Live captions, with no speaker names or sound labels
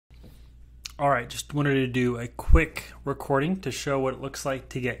All right, just wanted to do a quick recording to show what it looks like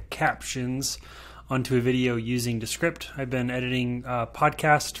to get captions onto a video using Descript. I've been editing a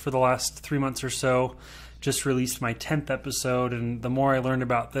podcast for the last 3 months or so. Just released my 10th episode, and the more I learned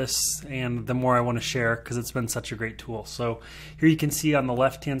about this and the more I want to share because it's been such a great tool. So here you can see on the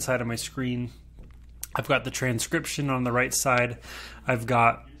left-hand side of my screen, I've got the transcription. On the right side, I've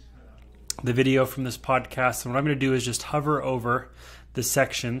got the video from this podcast. And what I'm going to do is just hover over the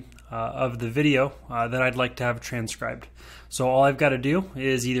section of the video that I'd like to have transcribed. So all I've got to do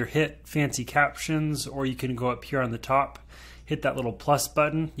is either hit fancy captions, or you can go up here on the top, hit that little plus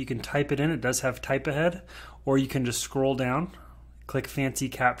button. You can type it in. It does have type ahead, or you can just scroll down, click fancy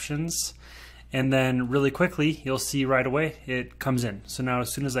captions, and then really quickly you'll see right away it comes in. So now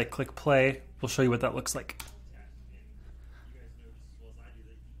as soon as I click play, we'll show you what that looks like.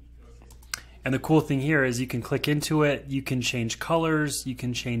 And the cool thing here is you can click into it, you can change colors, you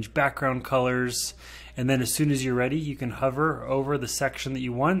can change background colors, and then as soon as you're ready, you can hover over the section that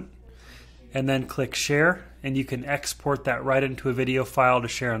you want and then click share, and you can export that right into a video file to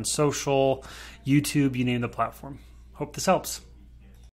share on social, YouTube, you name the platform. Hope this helps.